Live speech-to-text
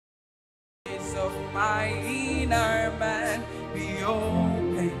my inner man be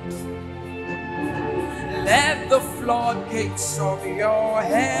open. Let the floodgates of your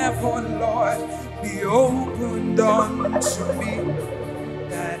heaven, Lord, be opened unto me,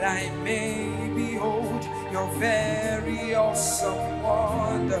 that I may behold your very awesome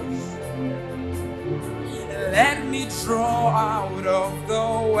wonders. Let me draw out of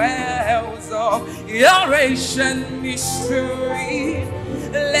the wells of your ancient mystery.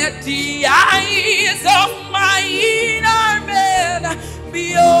 Let the eyes of my inner man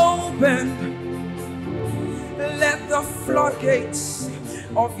be opened. Let the floodgates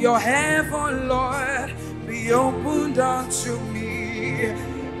of your heaven, Lord, be opened unto me,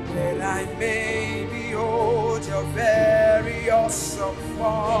 that I may behold your very awesome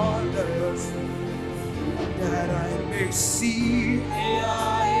wonders, that I may see,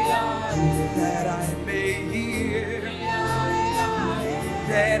 that I may hear,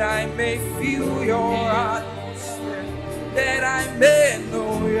 that I may feel your atmosphere, that I may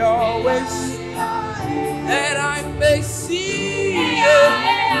know your ways, that I may see,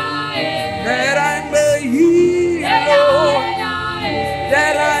 that I may hear,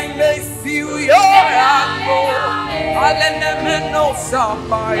 that I may feel your atmosphere,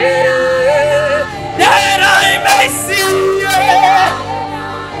 that I may see,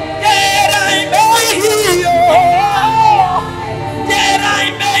 that I may hear, that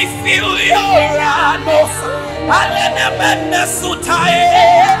I may feel your atmosphere,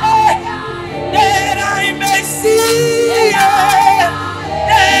 that I may see,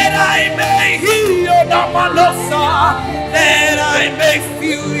 that I may hear, that I may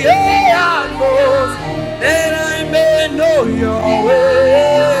feel your atmosphere, that I may know your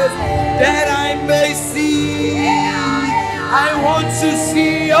ways, that I may see. I want to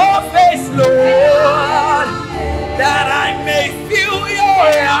see your face, Lord, that I may feel your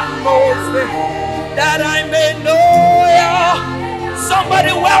atmosphere, that I may know your.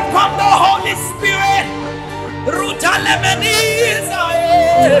 Somebody welcome the Holy Spirit.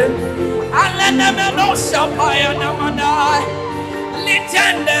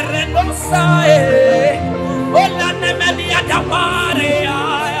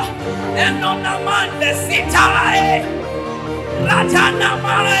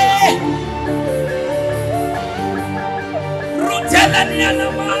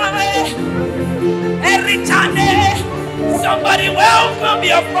 Somebody welcome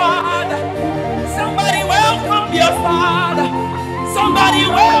your Father. Somebody welcome your Father. Somebody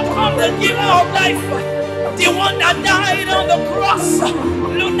welcome the giver of life, the one that died on the cross.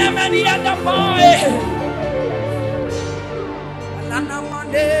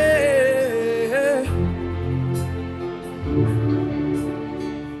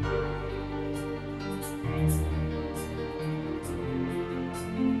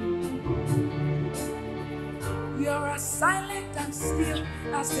 You're as silent and still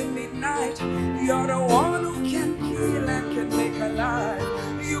as the midnight. You're the one who can kill and can make alive.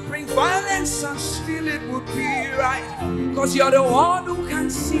 You bring violence and still it would be right, cause you're the one who can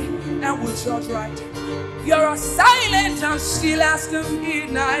see and will judge right. You're as silent and still as the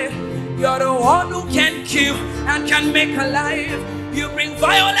midnight. You're the one who can kill and can make alive. You bring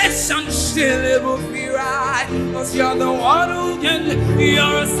violence and still it will be right, cause you're the one who can.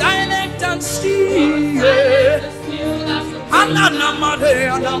 You're silent and still.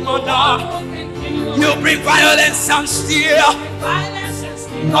 You bring violence and still,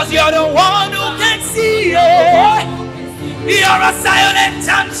 cause you're the one who can see. You're a silent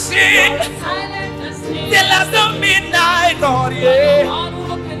and still, till as the midnight, God, yeah.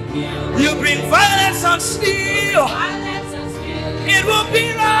 You bring violence and still, it will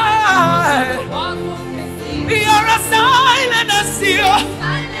be right. You're a silent and still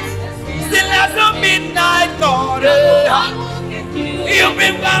as the midnight, God. You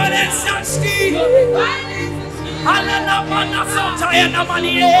bring violence and steel.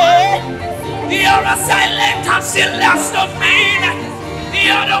 You're a silent and still as the midnight.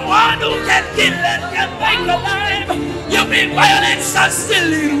 You're the one who can kill and can make alive. You bring violence and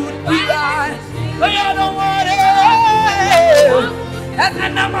still it would be right. You're the one.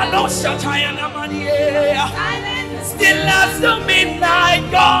 Still as the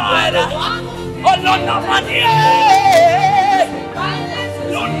midnight, God. Oh, Lord, no money.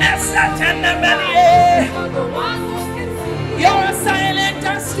 You're a silent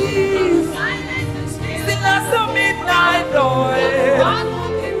and still as the midnight, Lord.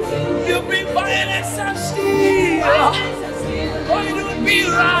 You bring violence and steel. Oh, it would be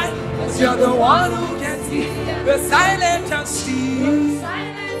right, cause you're the one who can see. You're silent and still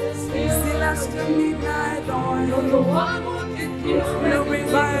as the midnight, Lord. You're the one who can kill. You bring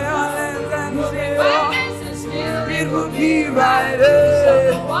violence and steel. be right.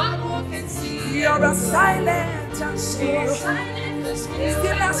 The one who can see. You're a silent and still.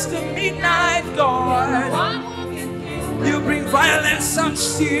 Still as the midnight God. You bring violence and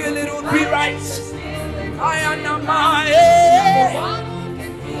still it will be right. I am not my.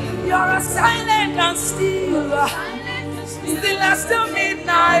 You're a silent and still. Still as the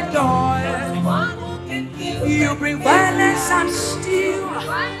midnight God. You bring violence and still.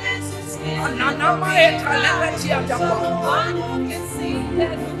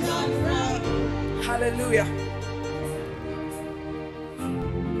 Hallelujah.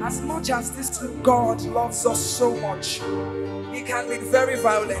 As much as this God loves us so much, He can be very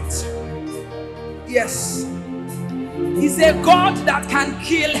violent. Yes. He's a God that can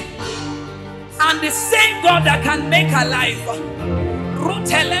kill, and the same God that can make alive.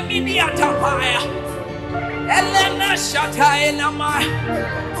 Elena Shatainama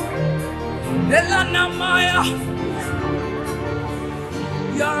Elena Maya.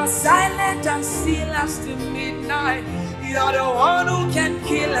 You're silent and still as the midnight. You're the one who can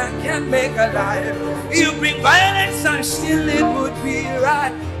kill and can make alive. You bring violence and still it would be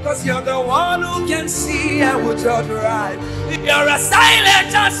right. Cause you're the one who can see and would judge right. You're a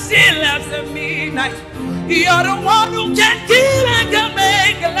silent and still as the midnight. You're the one who can kill and can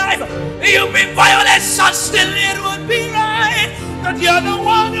make alive. You bring violence and still it would be right. Cause you're the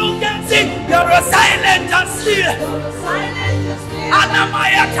one who can see. You're a silent and still.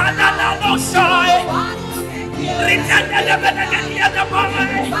 Anamaya Tanana no shy.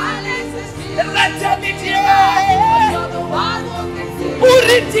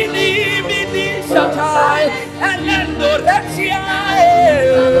 Uritini mini shatai elendo rechia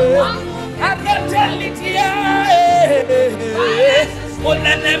arretelitia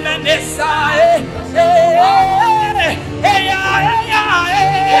ulene menesa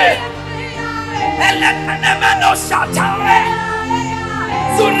elene meno shatai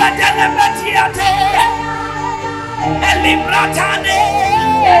suratele metiate elibratane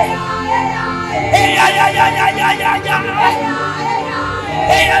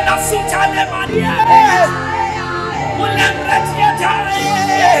nasutale mania ulemretiata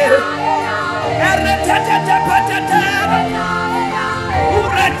erretete patete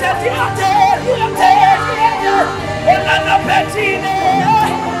urretete elana petine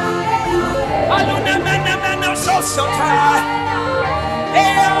aluna mena sosota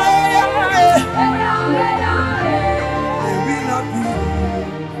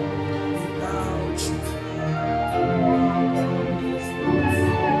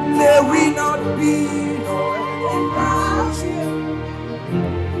May we not be without you.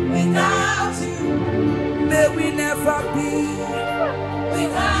 Without you. May we never be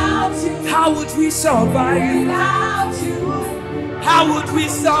without you. How would we survive without you? How would we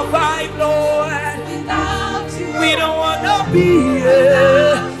survive, Lord? Without you. We don't want to be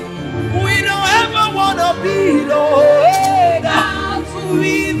here. We don't ever want to be, Lord.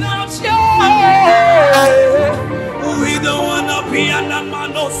 Without you. We don't wanna be on the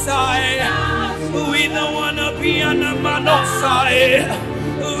mano side. We don't wanna be on the mano side.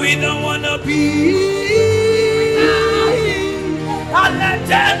 We don't wanna be on the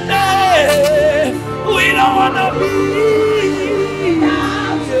agenda. We don't wanna be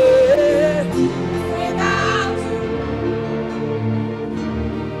without you.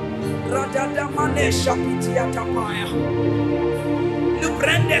 Radada manesha pitia tapaya.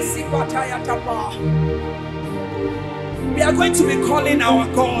 Lubrende sipataya tapa. We are going to be calling our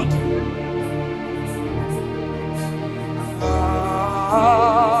God.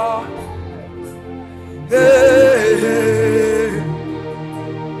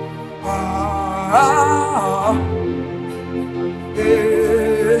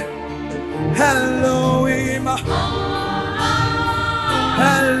 Elohim,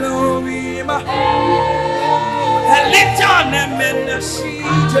 Elohim, Elitan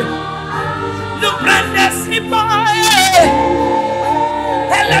Menashid, Lubranda Sipai,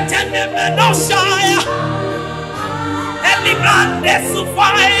 Elitan Menosaya, Elibrande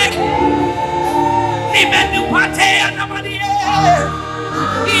Sufai, Limenu Patea Namadia.